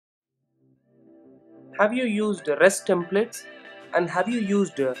Have you used REST templates and have you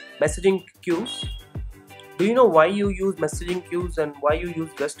used messaging queues? Do you know why you use messaging queues and why you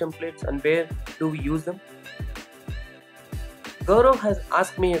use REST templates and where do we use them? Gaurav has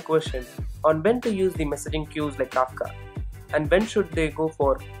asked me a question on when to use the messaging queues like Kafka and when should they go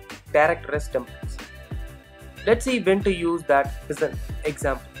for direct REST templates. Let's see when to use that as an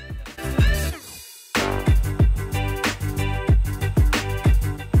example.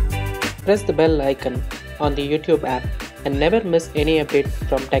 Press the bell icon on the YouTube app and never miss any update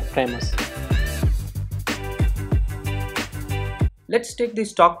from Tech Primers. Let's take the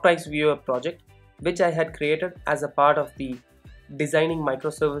stock price viewer project which I had created as a part of the designing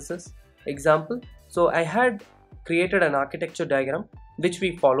microservices example. So I had created an architecture diagram which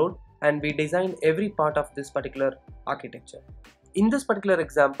we followed and we designed every part of this particular architecture. In this particular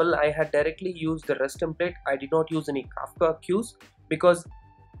example, I had directly used the REST template. I did not use any Kafka queues because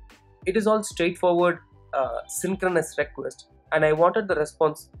it is all straightforward synchronous request and I wanted the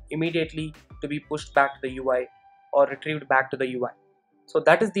response immediately to be pushed back to the UI or retrieved back to the UI. So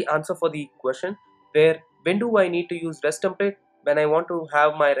that is the answer for the question, where when do I need to use REST template? When I want to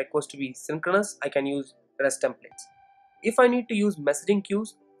have my request to be synchronous, I can use REST templates. If I need to use messaging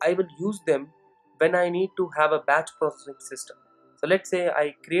queues, I will use them when I need to have a batch processing system. So let's say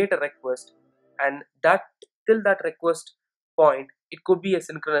I create a request and that till that request point it could be a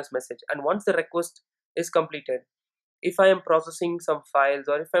synchronous message, and once the request is completed, if I am processing some files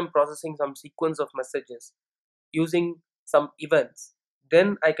or if I am processing some sequence of messages using some events,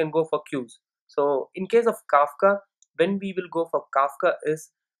 then I can go for queues. So in case of Kafka, when we will go for Kafka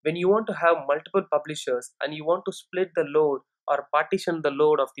is when you want to have multiple publishers and you want to split the load or partition the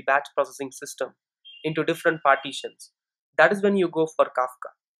load of the batch processing system into different partitions. That is when you go for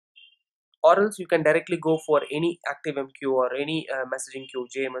Kafka. Or else you can directly go for any ActiveMQ or any messaging queue,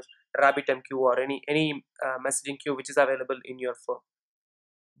 JMS, RabbitMQ or any messaging queue which is available in your firm.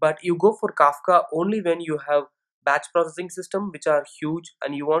 But you go for Kafka only when you have batch processing system which are huge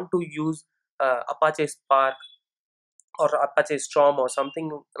and you want to use Apache Spark or Apache Storm or something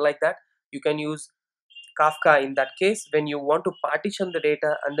like that. You can use Kafka in that case when you want to partition the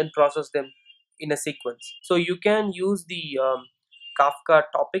data and then process them in a sequence. So you can use the Kafka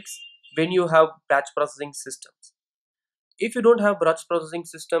topics when you have batch processing systems. If you don't have batch processing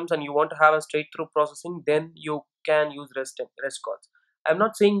systems and you want to have a straight through processing, then you can use REST calls. I'm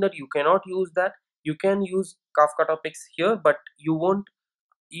not saying that you cannot use that. You can use Kafka topics here, but you won't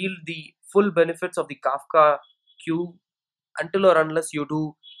yield the full benefits of the Kafka queue until or unless you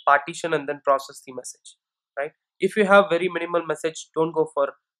do partition and then process the message, right? If you have very minimal message, don't go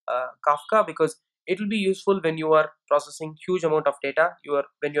for Kafka because it will be useful when you are processing huge amount of data.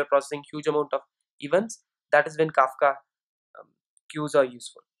 When you are processing huge amount of events, that is when Kafka queues are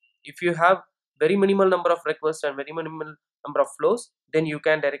useful. If you have very minimal number of requests and very minimal number of flows, then you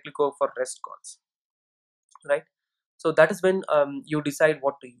can directly go for REST calls, right? So that is when you decide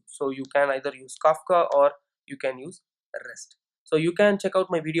what to use. So you can either use Kafka or you can use REST. So you can check out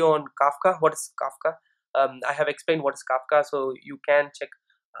my video on Kafka. What is Kafka? I have explained what is Kafka, so you can check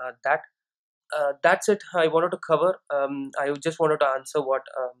that. That's it I wanted to cover. I just wanted to answer what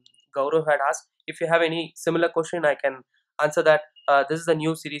Gaurav had asked. If you have any similar question, I can answer that. This is a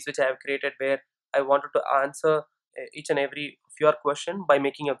new series which I have created where I wanted to answer each and every of your question by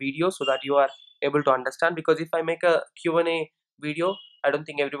making a video so that you are able to understand, because if I make a Q&A video, I don't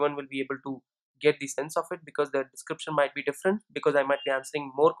think everyone will be able to get the sense of it because the description might be different, because I might be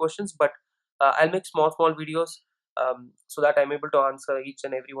answering more questions, but I'll make small videos so that I'm able to answer each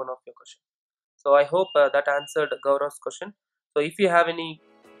and every one of your questions. So I hope that answered Gaurav's question. So if you have any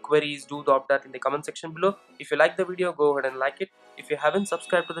queries, do drop that in the comment section below. If you like the video, go ahead and like it. If you haven't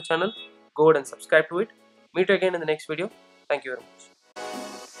subscribed to the channel, go ahead and subscribe to it. Meet you again in the next video. Thank you very much.